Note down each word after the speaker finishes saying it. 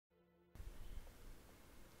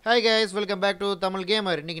Hi guys, welcome back to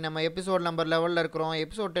TamilGameR. இன்னைக்கு நம்ம episode number 11ல இருக்கிறோம்.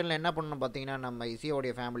 எபிசோட் 10ல என்ன பண்ணணும் பார்த்தீங்கன்னா, நம்ம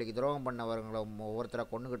இசியோடைய ஃபேமிலிக்கு துரோகம் பண்ணவங்கள ஒவ்வொருத்தரை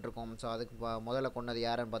கொன்னுகிட்டு இருக்கோம். ஸோ அதுக்கு முதல்ல கொன்னது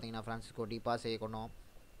யாருன்னு பார்த்தீங்கன்னா ஃப்ரான்சிஸ்கோ டிபாஸையை கொன்னோம்.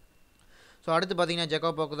 ஸோ அடுத்து பார்த்தீங்கன்னா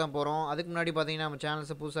ஜெக்கோபோக்கு தான் போகிறோம். அதுக்கு முன்னாடி பார்த்தீங்கன்னா நம்ம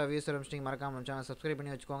சேனல்ஸை புதுசாக வியூஸ் ஆரம்பிச்சிட்டிங்க, மறக்காம நம்ம சேனல் சப்ஸ்கிரைப்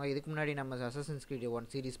பண்ணி வச்சுக்கோங்க. இதுக்கு முன்னாடி நம்ம அசசன்ஸ் கிரீட் 1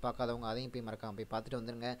 சீரிஸ் பார்க்காதவங்க அதையும் போய் மறக்காம போய் பார்த்துட்டு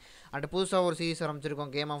வந்துருங்க. அண்ட் புதுசாக ஒரு சீரிஸ்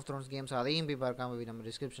ஆரம்பிச்சிருக்கோம், கேம் ஆஃப் த்ரோன்ஸ் கேம்ஸ், அதையும் போய் பார்க்காம போய் நம்ம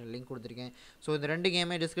டிஸ்கிரிப்ஷன் லிங்க் கொடுத்துருக்கேன். ஸோ இந்த ரெண்டு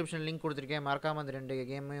கேமே டிஸ்கிரிப்ஷன் லிங்க் கொடுத்துருக்கேன், மறக்காம அந்த ரெண்டு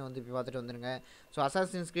கேமே வந்து போய் பார்த்துட்டு வந்துருங்க. ஸோ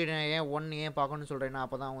அசாசின்ஸ் கிரீட் ஏன் 1 ஏன் பார்க்கணும்னு சொல்கிறேன்னா,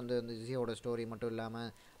 அப்போ தான் வந்து இந்த இசியோட ஸ்டோரி மட்டும் இல்லாமல்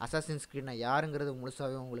அசாசின்ஸ் கிரீட்னா யாருங்கிறது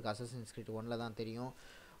முழுசாகவே உங்களுக்கு அசாசின்ஸ் கிரீட் 1ல தான் தெரியும்.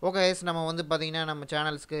 ஓகே எஸ், நம்ம வந்து பார்த்திங்கன்னா நம்ம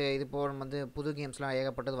சேனல்ஸ்க்கு இது போல் வந்து புது கேம்ஸ்லாம்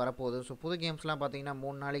ஏகப்பட்டது வரப்போகுது. ஸோ புது கேம்ஸ்லாம் பார்த்திங்கன்னா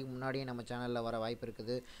 3 நாளைக்கு முன்னாடியே நம்ம சேனலில் வர வாய்ப்பு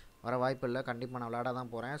இருக்குது. வர வாய்ப்பு இல்லை, கண்டிப்பாக நான் விளாட தான்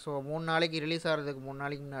போகிறேன். ஸோ 3 நாளைக்கு ரிலீஸ் ஆகிறதுக்கு 3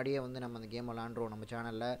 நாளைக்கு முன்னாடியே வந்து நம்ம அந்த கேம் விளாண்டுருவோம் நம்ம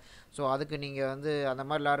சேனலில். ஸோ அதுக்கு நீங்கள் வந்து அந்த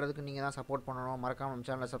மாதிரி விளாட்றதுக்கு நீங்கள் தான் சப்போர்ட் பண்ணணும். மறக்காமல் நம்ம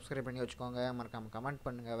சேனலை சப்ஸ்கிரைப் பண்ணி வச்சுக்கோங்க. மறக்காமல் கமெண்ட்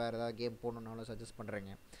பண்ணுங்கள், வேறு ஏதாவது கேம் போடணுன்னாலும் சஜஸ்ட்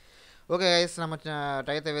பண்ணுறேங்க. ஓகே எஸ், நம்ம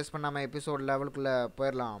டயத்தை வேஸ்ட் பண்ணாமல் எபிசோட் லெவலுக்குள்ளே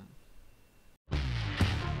போயிடலாம்.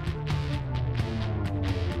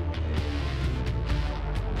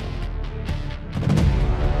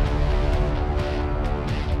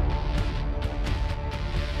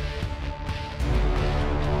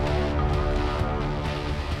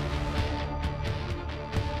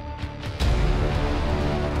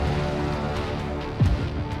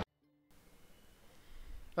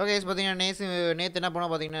 ஓகே பார்த்தீங்கன்னா நேற்று என்ன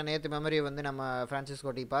பண்ணோம் பார்த்தீங்கன்னா, நேற்று மெமரி வந்து நம்ம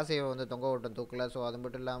ஃப்ரான்சிஸ்கோ டிபாஸையோ வந்து தொங்க விட்டோம் தூக்கல. ஸோ அது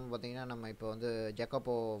மட்டும் இல்லாமல் பார்த்தீங்கன்னா நம்ம இப்போ வந்து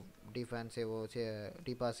ஜெக்கோபோ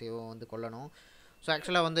டிபாஸையோ வந்து கொல்லணும். ஸோ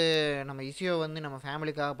ஆக்சுவலாக வந்து நம்ம இசியோ வந்து நம்ம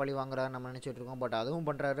ஃபேமிலிக்காக பழி வாங்குறாரு நம்ம நினச்சிட்ருக்கோம். பட் அதுவும்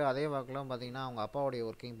பண்ணுறாரு, அதே வாக்கிலும் பார்த்தீங்கன்னா அவங்க அப்பாவுடைய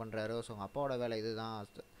ஒர்க்கிங் பண்ணுறாரு. ஸோ அவங்க அப்பாவோட வேலை இது தான்,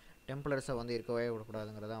 டெம்ப்ளர்ஸை வந்து இருக்கவே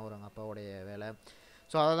விடக்கூடாதுங்கிறது தான் அவங்க அப்பாவுடைய வேலை.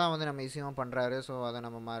 ஸோ அதை தான் வந்து நம்ம ஈஸியாக பண்ணுறாரு. ஸோ அதை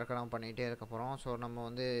நம்ம மறக்கலாம் பண்ணிகிட்டே இருக்கப்போகிறோம். ஸோ நம்ம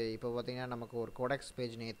வந்து இப்போ பார்த்திங்கன்னா நமக்கு ஒரு கோடெக்ஸ்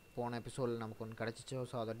பேஜ் போன எபிசோடில் நமக்கு ஒன்று கிடச்சிச்சு.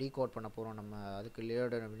 ஸோ அதை டீகோட் பண்ண போகிறோம். நம்ம அதுக்கு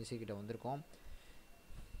லியோட வினிசிக்கிட்ட வந்திருக்கோம்.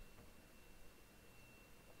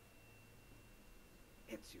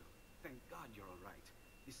 Ezio, thank God you're all right.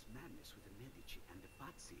 This madness with the Medici and the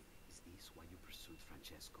Pazzi, is this why you pursued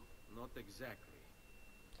Francesco? Not exactly.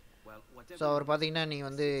 Well, whatever. So அவர் பார்த்தீங்கன்னா, நீ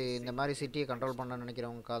வந்து இந்த மாதிரி சிட்டியை கண்ட்ரோல் பண்ண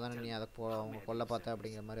நினைக்கிறவங்களுக்காக தானே நீ அதை அவங்க கொல்ல பார்த்த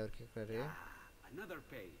அப்படிங்கிற மாதிரி அவர் கேட்குறாரு. Another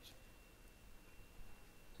page.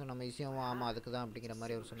 ஸோ நம்ம ஈஸியாகவும் ஆமாம் அதுக்கு தான் அப்படிங்கிற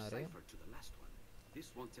மாதிரி அவர் சொன்னார்.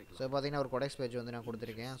 ஸோ So பார்த்தீங்கன்னா ஒரு கோடெக்ஸ் பேஜ் வந்து நான்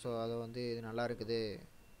கொடுத்துருக்கேன். ஸோ அதை வந்து இது நல்லா இருக்குது,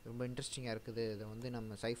 ரொம்ப இன்ட்ரெஸ்டிங்காக இருக்குது, இதை வந்து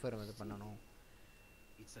நம்ம சைஃபர் வந்து பண்ணணும்.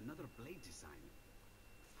 it's another blade design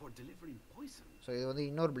for delivering poison. So இது வந்து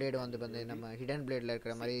இன்னொரு பிளேடு வந்து நம்ம ஹிடன் பிளேடில்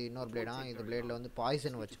இருக்கிற மாதிரி இன்னொரு பிளேடாக, இந்த பிளேடில் வந்து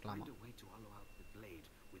பாய்சன் வச்சுக்கலாமா. Find a way to hollow out the blade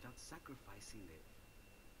without sacrificing the.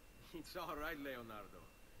 It's all right, Leonardo.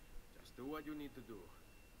 Just do what you need to do.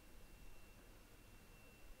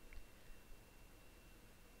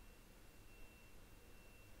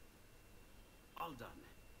 All done.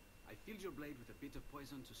 I filled your blade with a bit of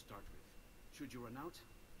poison to start with. Should you run out,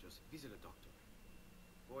 just visit a doctor.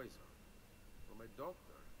 Poison? From a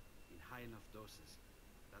doctor? In high enough doses,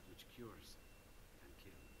 that which cures can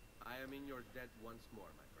kill. I am in your debt once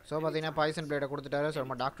more, my friend. So பார்த்தீங்கன்னா poison பிளேடை கொடுத்துட்டாரு. So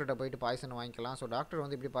நம்ம டாக்டர்கிட்ட போயிட்டு poison வாங்கிக்கலாம். So doctor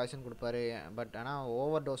வந்து இப்படி poison கொடுப்பாரு, but ஆனால்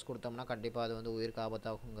ஓவர் டோஸ் கொடுத்தோம்னா கண்டிப்பாக அது வந்து உயிருக்கு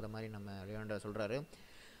ஆபத்தாகுங்கிற மாதிரி நம்ம லியோண்டர் சொல்கிறாரு.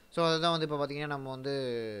 ஸோ அதுதான் வந்து இப்போ பார்த்தீங்கன்னா நம்ம வந்து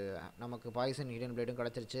நமக்கு பாய்சன் ஹிடன் பிளேடும்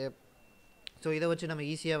கிடச்சிருச்சு. ஸோ இதை வச்சு நம்ம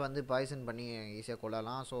ஈஸியாக வந்து பாய்சன் பண்ணி ஈஸியாக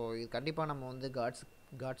கொள்ளலாம். ஸோ இது கண்டிப்பாக நம்ம வந்து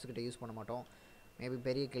காட்ஸ்கிட்ட யூஸ் பண்ண மாட்டோம். மேபி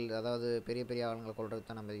பெரிய அதாவது பெரிய பெரிய ஆளுங்களை கொள்றதுக்கு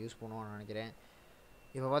தான் நம்ம யூஸ் பண்ணுவோம்னு நினைக்கிறேன்.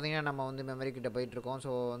 இப்போ பார்த்தீங்கன்னா நம்ம வந்து மெமரி கிட்ட போயிட்டுருக்கோம்.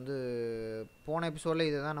 ஸோ வந்து போன எபிசோடில்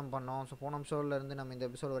இதை தான் நம்ம பண்ணோம். ஸோ போன எபிசோட்லேருந்து நம்ம இந்த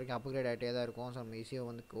எபிசோட் வரைக்கும் அப்கிரேட் ஆகிட்டே தான் இருக்கும். ஸோ நம்ம ஈஸியாக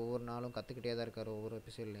வந்து ஒவ்வொரு நாளும் கற்றுக்கிட்டே தான் இருக்கார் ஒவ்வொரு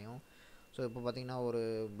எபிசோட்லேயும். ஸோ இப்போ பார்த்திங்கன்னா ஒரு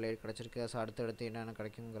பிளேட் கிடச்சிருக்கு. ஸோ அடுத்தடுத்து என்னென்ன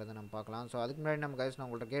கிடைக்குங்கிறத நம்ம பார்க்கலாம். ஸோ அதுக்கு முன்னாடி நம்ம கைஸ் நான்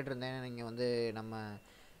உங்கள்கிட்ட கேட்டிருந்தேன், நீங்கள் வந்து நம்ம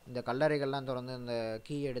இந்த கல்லறைகள்லாம் திறந்து இந்த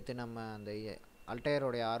கீ எடுத்து நம்ம அந்த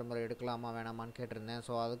அல்டையரோடைய ஆர்மர் எடுக்கலாமா வேணாமான்னு கேட்டிருந்தேன்.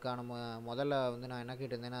 ஸோ அதுக்கான முதல்ல வந்து நான் என்ன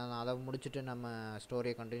கேட்டிருந்தேன்னா, அதை முடிச்சுட்டு நம்ம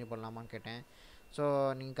ஸ்டோரியை கண்டினியூ பண்ணலாமான்னு கேட்டேன். ஸோ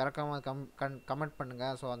நீங்கள் கரெக்டாக கமெண்ட்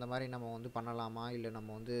பண்ணுங்கள். ஸோ அந்த மாதிரி நம்ம வந்து பண்ணலாமா, இல்லை நம்ம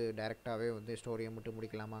வந்து டைரெக்டாகவே வந்து ஸ்டோரியை மட்டும்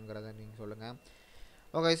முடிக்கலாமாங்கிறத நீங்கள் சொல்லுங்கள்.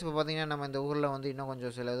 ஓகே, இப்போ பார்த்தீங்கன்னா நம்ம இந்த ஊரில் வந்து இன்னும்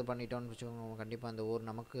கொஞ்சம் சில இது பண்ணிட்டோம்னு வச்சுக்கோங்க, கண்டிப்பாக இந்த ஊர்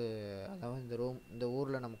நமக்கு, அதாவது இந்த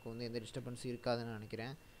ஊரில் நமக்கு வந்து எந்த டிஸ்டர்பன்ஸும் இருக்காதுன்னு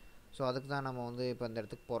நினைக்கிறேன். ஸோ அதுக்கு தான் நம்ம வந்து இப்போ இந்த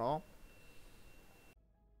இடத்துக்கு போகிறோம்.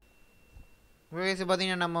 ஓகே,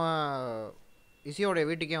 பார்த்தீங்கன்னா நம்ம இசியோடைய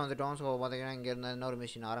வீட்டுக்கே வந்துவிட்டோம். ஸோ பார்த்தீங்கன்னா இங்கேருந்து இன்னொரு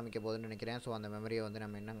மிஷின் ஆரம்பிக்க போகுதுன்னு நினைக்கிறேன். ஸோ அந்த மெமரியை வந்து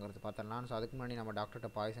நம்ம என்னங்கிறது பார்த்துடலாம். ஸோ அதுக்கு முன்னாடி நம்ம டாக்டர்கிட்ட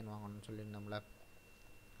பாய்சன் வாங்கணும்னு சொல்லியிருந்தோம்ல,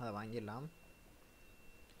 அதை வாங்கிடலாம்.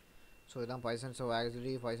 ஸோ இதுதான் பாய்சன். ஸோ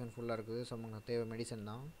ஆக்சுவலி பாய்சன் ஃபுல்லாக இருக்குது. ஸோ நமக்கு தேவை மெடிசன்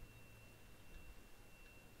தான்.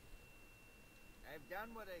 I've done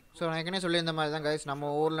what I so நான் ஏற்கனவே சொல்லியிருந்த மாதிரி தான் கைஸ், நம்ம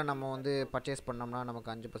ஊரில் நம்ம வந்து பர்ச்சேஸ் பண்ணோம்னா நமக்கு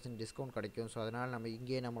 5% டிஸ்கவுண்ட் கிடைக்கும். ஸோ அதனால் நம்ம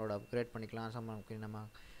இங்கேயே நம்மளோட அப்கிரேட் பண்ணிக்கலாம். ஸோ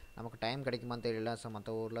நமக்கு டைம் கிடைக்குமான்னு தெரியல. ஸோ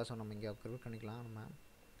மற்ற ஊரில் ஸோ நம்ம இங்கே அப்கிரேட் பண்ணிக்கலாம் நம்ம.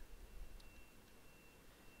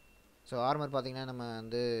 ஸோ ஆர்மர் பார்த்திங்கன்னா நம்ம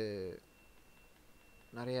வந்து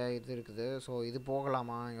நிறையா இது இருக்குது. ஸோ இது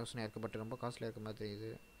போகலாமா யோசனை இருக்குது, பட் ரொம்ப காஸ்ட்லியாக இருக்க மாதிரி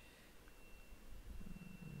தெரியுது.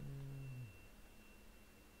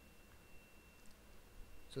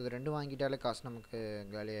 ஸோ இது ரெண்டும் வாங்கிட்டாலே காசு நமக்கு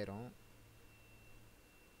காலியாயிரும்.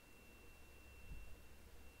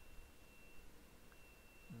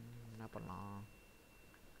 என்ன பண்ணலாம்?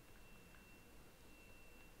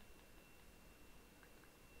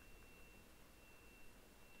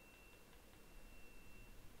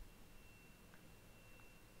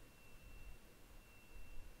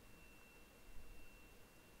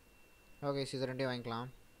 ஓகே, இது ரெண்டையும் வாங்கிக்கலாம்.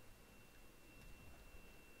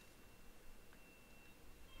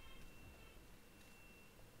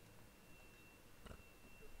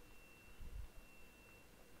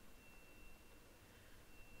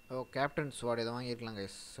 கேப்டன் ஸ்வாட் இதை வாங்கியிருக்கலாம்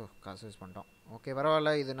கைஸ். ஸோ காசு யூஸ் பண்ணிட்டோம். ஓகே,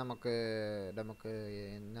 பரவாயில்ல. இது நமக்கு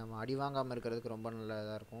நம்ம அடி வாங்காமல் இருக்கிறதுக்கு ரொம்ப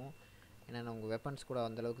நல்லதாக இருக்கும். ஏன்னா நமக்கு வெப்பன்ஸ் கூட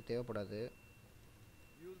அந்தளவுக்கு தேவைப்படாது.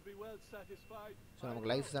 ஸோ நமக்கு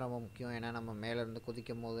லைஃப் தான் ரொம்ப முக்கியம். ஏன்னா நம்ம மேலேருந்து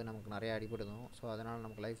குதிக்கும் போது நமக்கு நிறைய அடிபடுதும். ஸோ அதனால்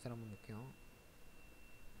நமக்கு லைஃப் தான் ரொம்ப முக்கியம்.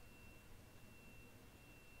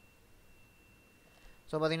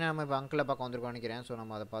 ஸோ பார்த்திங்கன்னா நம்ம இப்போ அங்கிளை பார்க்க வந்திருக்கோம் நினைக்கிறேன். ஸோ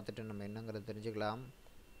நம்ம அதை பார்த்துட்டு நம்ம என்னங்கிறது தெரிஞ்சுக்கலாம்.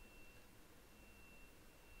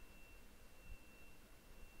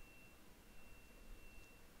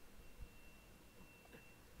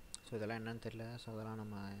 ஸோ இதெல்லாம் என்னன்னு தெரியல. ஸோ அதெல்லாம்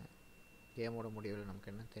நம்ம கேமோட முடிவில்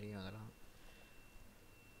நமக்கு என்ன தெரியும் அதெல்லாம்.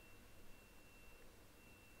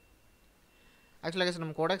 ஆக்சுவலாக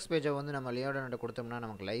நம்ம கோடெக்ஸ் பேஜை வந்து நம்ம லியோடன்ட்ட கொடுத்தோம்னா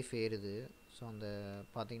நமக்கு லைஃப் ஏறுது. ஸோ அந்த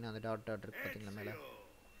பார்த்தீங்கன்னா அந்த டாட் இருக்குது பார்த்தீங்கன்னா மேலே.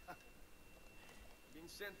 Been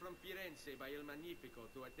sent from Firenze by Il Magnifico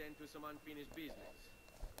to attend to some unfinished business.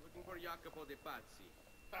 Looking for Jacopo de Pazzi.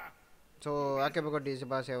 So ஆக்கேபோ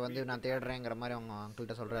டிசிபாஸை வந்து நான் தேடுறேங்கிற மாதிரி அவங்க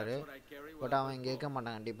அங்கிள்கிட்ட சொல்கிறாரு. பட் அவன் இங்கே இருக்க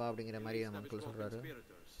மாட்டான் கண்டிப்பாக அப்படிங்கிற மாதிரி நம்ம அங்கிள் சொல்கிறாரு.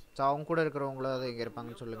 ஸோ அவங்க கூட இருக்கிறவங்களும் அது இங்கே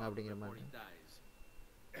இருப்பாங்கன்னு சொல்லுங்கள் அப்படிங்கிற மாதிரி.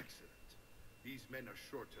 These men are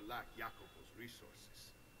sure to lack Jacopo's resources,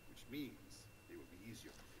 which means they will be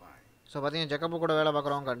easier to find. So பார்த்தீங்கன்னா ஜெக்கப்போ கூட வேலை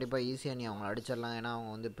பார்க்குறவங்க கண்டிப்பாக ஈஸியாக நீ அவங்க அடிச்சிடலாம். ஏன்னா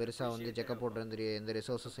அவங்க வந்து பெருசாக வந்து ஜெக்கப்போட்டு இருந்து எந்த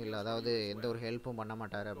ரிசோர்ஸஸும் இல்லை, அதாவது எந்த ஒரு ஹெல்ப்பும் பண்ண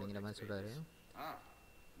மாட்டார் அப்படிங்கிற மாதிரி சொல்கிறாரு.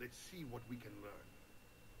 Let's see what we can learn.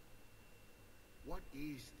 What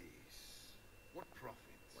is this? What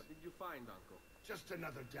profit? What did you find, Uncle? Just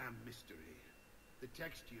another damn mystery. The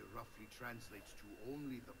text here roughly translates to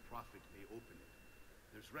only the prophet may open it.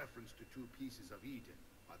 There's reference to 2 pieces of Eden,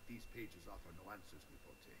 but these pages offer no answers,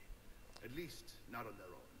 Nipote. At least not on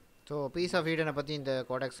their own. So piece of ஈடனை பற்றி இந்த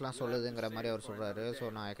கோடெக்ஸ்லாம் சொல்லுதுங்கிற மாதிரி அவர் சொல்கிறாரு.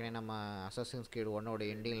 So நான் ஏற்கனவே நம்ம assassins greet 1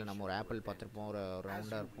 எண்டிங்கில் நம்ம ஒரு apple பார்த்துருப்போம், ஒரு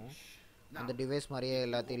ரவுண்டாக இருக்கும். அந்த டிவைஸ் மாதிரியே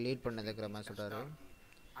எல்லாத்தையும் லீட் பண்ணதுங்கிற மாதிரி சொல்கிறாரு.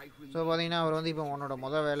 ஸோ பார்த்தீங்கன்னா அவர் வந்து இப்போ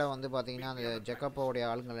உன்னோட வேலை வந்து பார்த்தீங்கன்னா அந்த ஜெக்கப்போடைய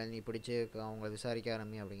ஆளுங்களை நீ பிடிச்சி அவங்கள விசாரிக்க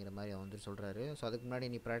ஆரம்பி அப்படிங்கிற மாதிரி அவர் வந்து சொல்கிறாரு. ஸோ அதுக்கு முன்னாடி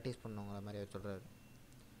நீ ப்ராக்டிஸ் பண்ணுங்கிற மாதிரி அவர் சொல்கிறாரு.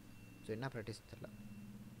 ஸோ என்ன ப்ராக்டிஸ் தெரியல.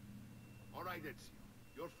 All right, Ezio.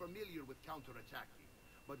 You're familiar with counter-attacking,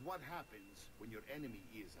 but what happens when your enemy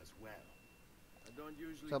is as well?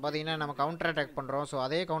 So பார்த்தீங்கன்னா நம்ம கவுண்டர் அட்டாக் பண்ணுறோம். ஸோ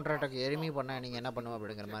அதே கவுண்டர் அட்டாக் எரிமி பண்ணால் நீங்கள் என்ன பண்ணுவோம்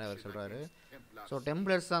அப்படிங்கிற மாதிரி அவர் சொல்கிறாரு. ஸோ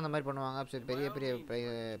டெம்ப்ளர்ஸ் தான் அந்த மாதிரி பண்ணுவாங்க. ஸோ பெரிய பெரிய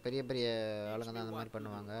பெரிய பெரிய ஆளுங்க தான் அந்த மாதிரி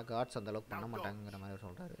பண்ணுவாங்க. காட்ஸ் அந்த அளவுக்கு பண்ண மாட்டாங்கிற மாதிரி அவர்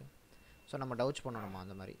சொல்கிறாரு. ஸோ நம்ம டவுச் பண்ணணுமா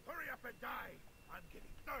அந்த மாதிரி.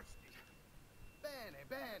 Bene,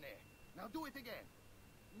 bene. Now do it again.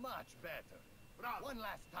 Much better. One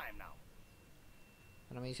last time now.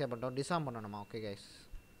 நம்ம ஈஸியாக பண்ணிட்டோம். டிசார்ம் பண்ணணுமா? Okay guys.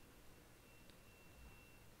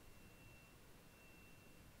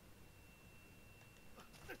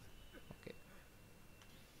 ஓகே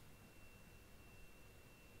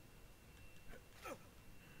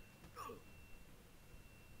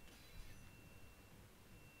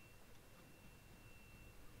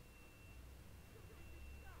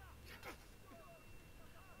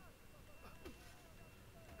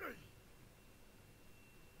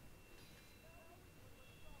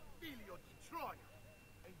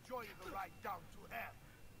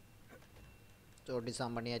ஸோ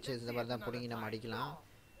டிசார்ம் பண்ணியாச்சு. இந்த மாதிரி தான் பிடிங்கி நம்ம அடிக்கலாம்.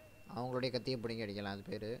 அவங்களுடைய கத்தியை பிடிங்கி அடிக்கலாம், அது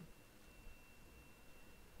பேர்.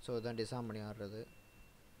 ஸோ இதுதான் டிசார்ம் பண்ணி ஆடுறது.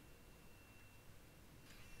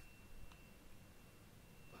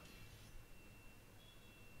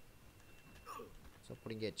 ஸோ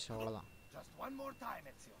பிடிங்கியாச்சு, அவ்வளோதான்.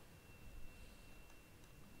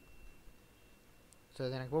 ஸோ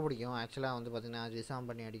இது எனக்கு ரொம்ப பிடிக்கும். ஆக்சுவலாக வந்து பார்த்திங்கன்னா டிசார்ம்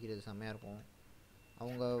பண்ணி அடிக்கிறது செம்மையாக இருக்கும்.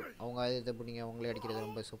 அவங்க ஆயுதத்தை பிடிங்க அவங்களே அடிக்கிறது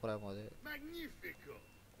ரொம்ப சூப்பராக இருக்கும் அது. Magnifico.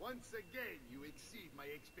 Once again you exceed my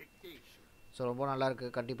expectation. So so ரொம்ப நல்லாயிருக்கு,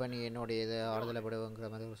 கண்டிப்பாக நீ என்னுடைய இதை ஆறுதலை படுவங்கிற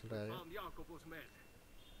மாதிரி அவர் சொல்கிறாரு. Found Jakob's men,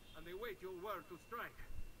 and they wait your word to strike.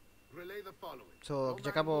 Relay the following. So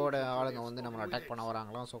ஜெகப்போட ஆளுங்க வந்து நம்மளை அட்டாக் பண்ண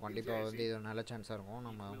வராங்களாம். ஸோ கண்டிப்பாக வந்து இது ஒரு நல்ல சான்ஸாக இருக்கும்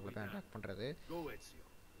நம்ம அவங்களை போய் அட்டாக் பண்ணுறது. Go, Ezio.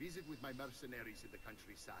 Visit with my mercenaries in the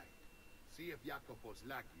countryside. See if Jacopo's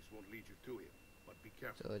lackeys won't lead you to him, but be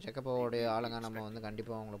careful. So ஜெகப்போடைய ஆளுங்க நம்ம வந்து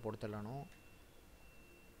கண்டிப்பாக அவங்கள பொறுத்தள்ளணும்.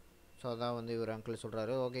 ஸோ அதான் வந்து இவர் அங்கிள்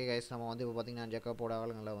சொல்கிறாரு. ஓகே கைஸ், நம்ம வந்து இப்போ பார்த்திங்கன்னா ஜெகப்போட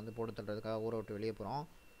ஆளுங்களை வந்து போட்டு தள்ளுறதுக்காக ஊரை விட்டு வெளியே போகிறோம்.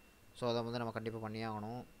 ஸோ அதை வந்து நம்ம கண்டிப்பாக பண்ணியே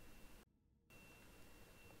ஆகணும்.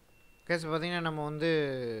 கேஸ் பார்த்திங்கன்னா நம்ம வந்து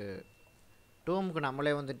டூமுக்கு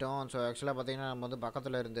நம்மளே வந்துவிட்டோம். ஸோ ஆக்சுவலாக பார்த்திங்கன்னா நம்ம வந்து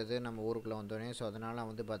பக்கத்தில் இருந்தது நம்ம ஊருக்குள்ளே வந்தோடனே. ஸோ அதனால்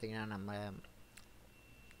வந்து பார்த்திங்கன்னா நம்ம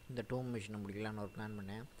இந்த டூம் மிஷினை முடிக்கலான்னு ஒரு பிளான்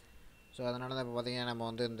பண்ணேன். ஸோ அதனால தான் இப்போ பார்த்திங்கன்னா நம்ம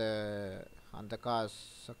வந்து அந்த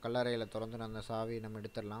கல்லறையில் திறந்து அந்த சாவி நம்ம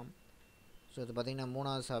எடுத்துடலாம். ஸோ இது பார்த்திங்கன்னா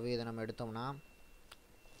 3வது சாவி. இதை நம்ம எடுத்தோம்னா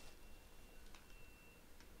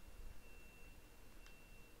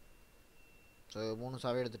ஸோ 3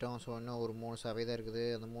 சாவி எடுத்துட்டோம். ஸோ இன்னும் ஒரு 3 சாவி தான் இருக்குது.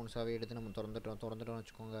 அந்த 3 சாவி எடுத்து நம்ம திறந்துட்டோம்னு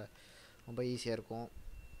வச்சுக்கோங்க, ரொம்ப ஈஸியாக இருக்கும்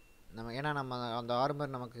நம்ம. ஏன்னா நம்ம அந்த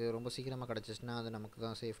ஆர்மர் நமக்கு ரொம்ப சீக்கிரமாக கிடச்சிச்சின்னா அது நமக்கு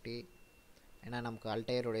தான் சேஃப்டி. ஏன்னா நமக்கு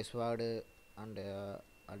அல்டையருடைய ஸ்வாடு அண்டு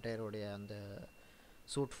அல்டையருடைய அந்த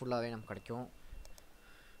சூட் ஃபுல்லாகவே நமக்கு கிடைக்கும்.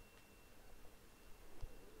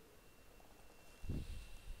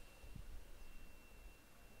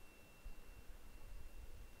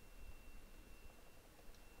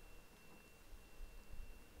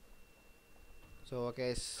 ஸோ ஓகே,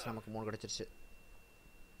 நமக்கு 3 கிடச்சிருச்சு.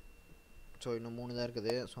 ஸோ இன்னும் 3 தான்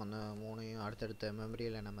இருக்குது. ஸோ அந்த 3ஐயும் அடுத்தடுத்த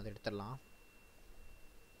மெமரியில் நம்ம அதை எடுத்துடலாம்.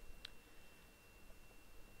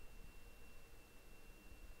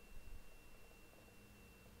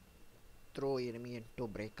 Throw enemy into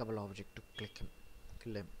breakable object to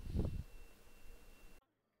kill him.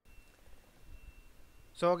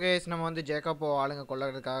 So okay, நம்ம வந்து ஜேக்கப்போ ஆளுங்க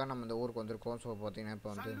கொள்ளைறதுக்காக நம்ம இந்த ஊருக்கு வந்திருக்கோம். ஸோ பார்த்தீங்கன்னா இப்போ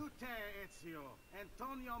வந்து Salute, Ezio.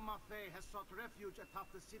 Antonio Maffei has sought refuge atop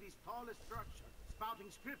the city's tallest structure,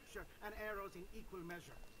 spouting scripture and arrows in equal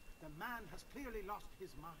measure. The man has clearly lost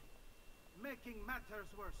his mind. Making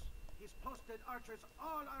matters worse, he's posted archers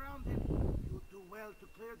all around him. You do well to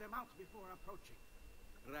clear them out before approaching.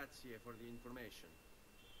 Grazie for the information.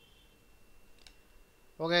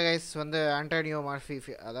 Okay guys, வந்து Antonio Murphy,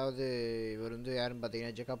 அதாவது இவர் வந்து யாருன்னு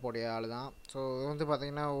பார்த்தீங்கன்னா ஜெகப்போடைய ஆள் தான். So வந்து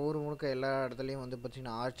பார்த்திங்கன்னா ஊர் முழுக்க எல்லா இடத்துலையும் வந்து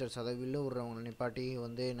பார்த்திங்கன்னா ஆர்ச்சர்ஸ், அதாவது வில்லு விடுறவங்களை நிப்பாட்டி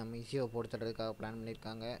வந்து நம்ம ஈஸியாக போட்டு தடுறதுக்காக பிளான்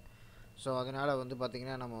பண்ணியிருக்காங்க. ஸோ அதனால் வந்து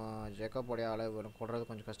பார்த்திங்கன்னா நம்ம ஜெகப்போடைய ஆளை கொடுறது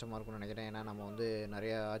கொஞ்சம் கஷ்டமாக இருக்கும்னு நினைக்கிறேன். ஏன்னா நம்ம வந்து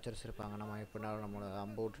நிறைய ஆர்ச்சர்ஸ் இருப்பாங்க, நம்ம எப்படினாலும் நம்மளை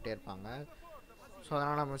அம்பு விட்டுட்டே இருப்பாங்க. ஸோ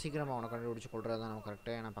அதனால் நம்ம சீக்கிரமாக அவனை கண்டுபிடிச்சி கொள்வது தான் நம்ம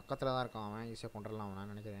கரெக்டாக. ஏன்னா பக்கத்தில் தான் இருக்கான் அவன், ஈஸியாக கொண்டுடலாம் அவன்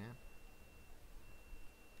நான் நினைக்கிறேன்.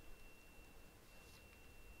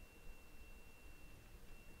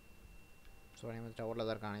 ஸோ அதே மாதிரி டவரில்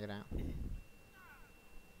தான் இருக்கான்னு நினைக்கிறேன்.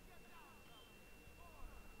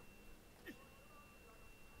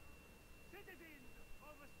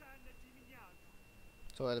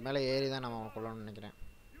 ஸோ அது மேலே ஏறி தான் நம்ம அவனை கொள்ளணும்னு நினைக்கிறேன்.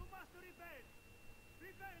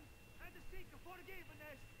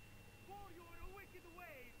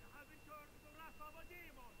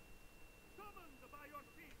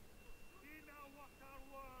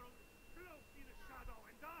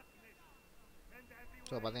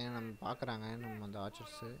 ஸோ பார்த்தீங்கன்னா நம்ம பார்க்குறாங்க நம்ம அந்த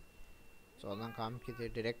ஆர்ச்சர்ஸு. ஸோ அதான் காமிக்கிது,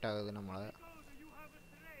 டிரெக்ட் ஆகுது நம்மளை.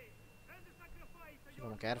 ஸோ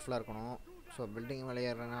நம்ம கேர்ஃபுல்லாக இருக்கணும். ஸோ பில்டிங் மேலே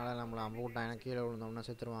ஏறுறதுனால நம்மளை அம்பு விட்டாங்க, கீழே விழுந்தோம்னா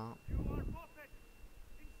செத்துருவான்.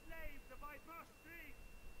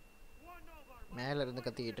 மேலே இருந்து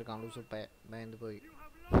கத்திக்கிட்டு இருக்கான் லூசு பயந்து போய்.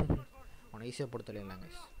 அவனை ஈஸியாக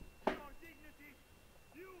பொறுத்தலைங்க.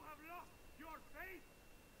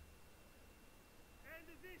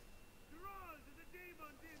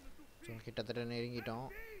 ஸோ கிட்டத்தட்ட நெருங்கிட்டோம்.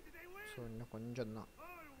 ஸோ இன்னும் கொஞ்சம் தான்.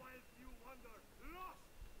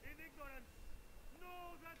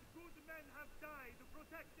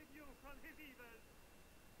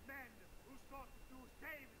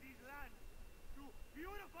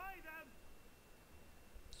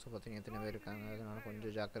 ஸோ பார்த்தீங்கன்னா எத்தனை பேர் இருக்காங்க, அதனால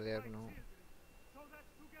கொஞ்சம் ஜாக்கிரதையாக இருக்கணும்.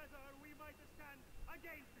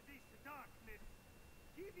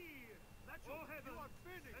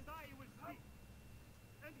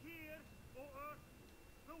 And hear, O earth,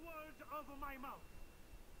 the words of my mouth.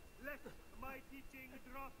 Let my teaching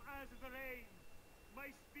drop as the rain, my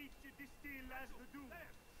speech distill as the dew,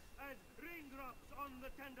 as raindrops on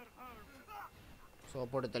the tender herb. So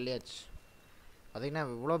போட்டு தள்ளியாச்சு. பார்த்தீங்கன்னா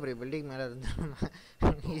இவ்வளோ பெரிய பில்டிங் மேலே இருந்து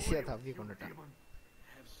ஈஸியாக தப்பி கொண்டுட்டான்.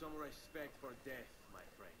 Have some respect for death, my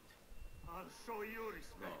friend. I'll show you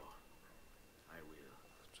respect. I will.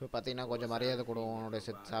 So பார்த்தீங்கன்னா கொஞ்சம் மரியாதை கொடுவோம் உன்னோட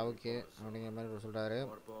சாவுக்கு அப்படிங்கிற மாதிரி சொல்கிறாரு.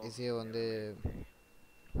 ஈஸியாக வந்து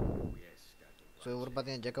ஸோ இவர்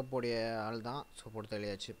பார்த்தீங்கன்னா ஜெக்கப்போடைய ஆள் தான். ஸோ போட்டு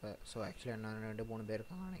தள்ளியாச்சு இப்போ. ஸோ ஆக்சுவலி என்ன 2-3 பேர்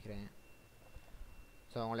இருக்காங்க நினைக்கிறேன்.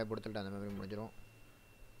 ஸோ அவங்களே கொடுத்துட்டு அந்த மாதிரி முடிஞ்சிடும்.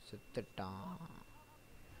 செத்துட்டான்.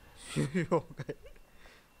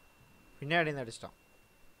 பின்னாடி இருந்து அடிச்சிட்டான்.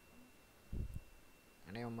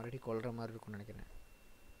 ஆனால் அவன் மறுபடியும் கொல்ற மாதிரி இருக்கும்னு நினைக்கிறேன்.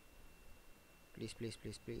 Please please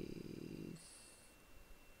please please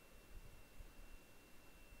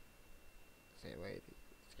சேவாயிரு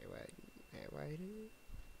சேவாயிரு சேவாயிரு.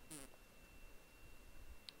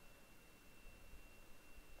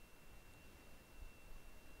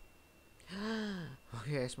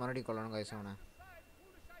 Okay guys, மறுபடியும் கொல்லணும் கைஸ் அவனை.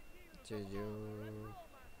 ஐயோ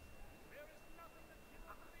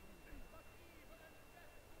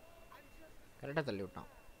கரெக்டாக தள்ளி விட்டான்.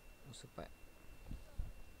 சூப்பர்.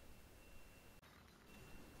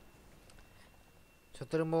 ஸோ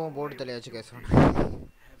திரும்பவும் போர்டு தள்ளியாச்சு கைஸ் அவனை.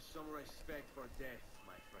 Have some respect for death,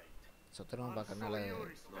 my friend. So திரும்பவும் பார்க்கறதுனால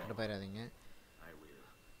ரெண்டு போயிடாதீங்க. I will.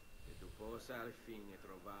 Se tu possa al fine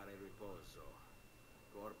trovare riposo,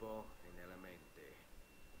 corpo e nella mente,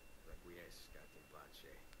 requiescat in pace.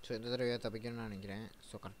 So இந்த தடவையாக தப்பிக்கணும்னு நினைக்கிறேன்.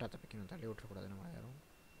 ஸோ கரெக்டாக தப்பிக்கணும், தள்ளி விட்டுறக்கூடாது நம்ம யாரும்.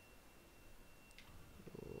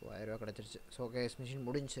 1000 ரூபா கிடச்சிருச்சு. ஸோ ஓகே மிஷின்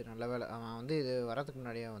முடிஞ்சு. நல்ல வேலை அவன் வந்து இது வரதுக்கு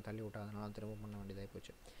முன்னாடியே அவன் தள்ளி விட்டான். அதனால திரும்ப பண்ண வேண்டியதாகி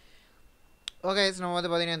போச்சு. ஓகே நம்ம வந்து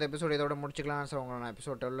பார்த்தீங்கன்னா இந்த எபிசோட் இதோட முடிச்சுக்கலாம். ஸோ உங்களை நான்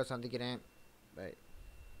எபிசோட் 12 சந்திக்கிறேன். பை.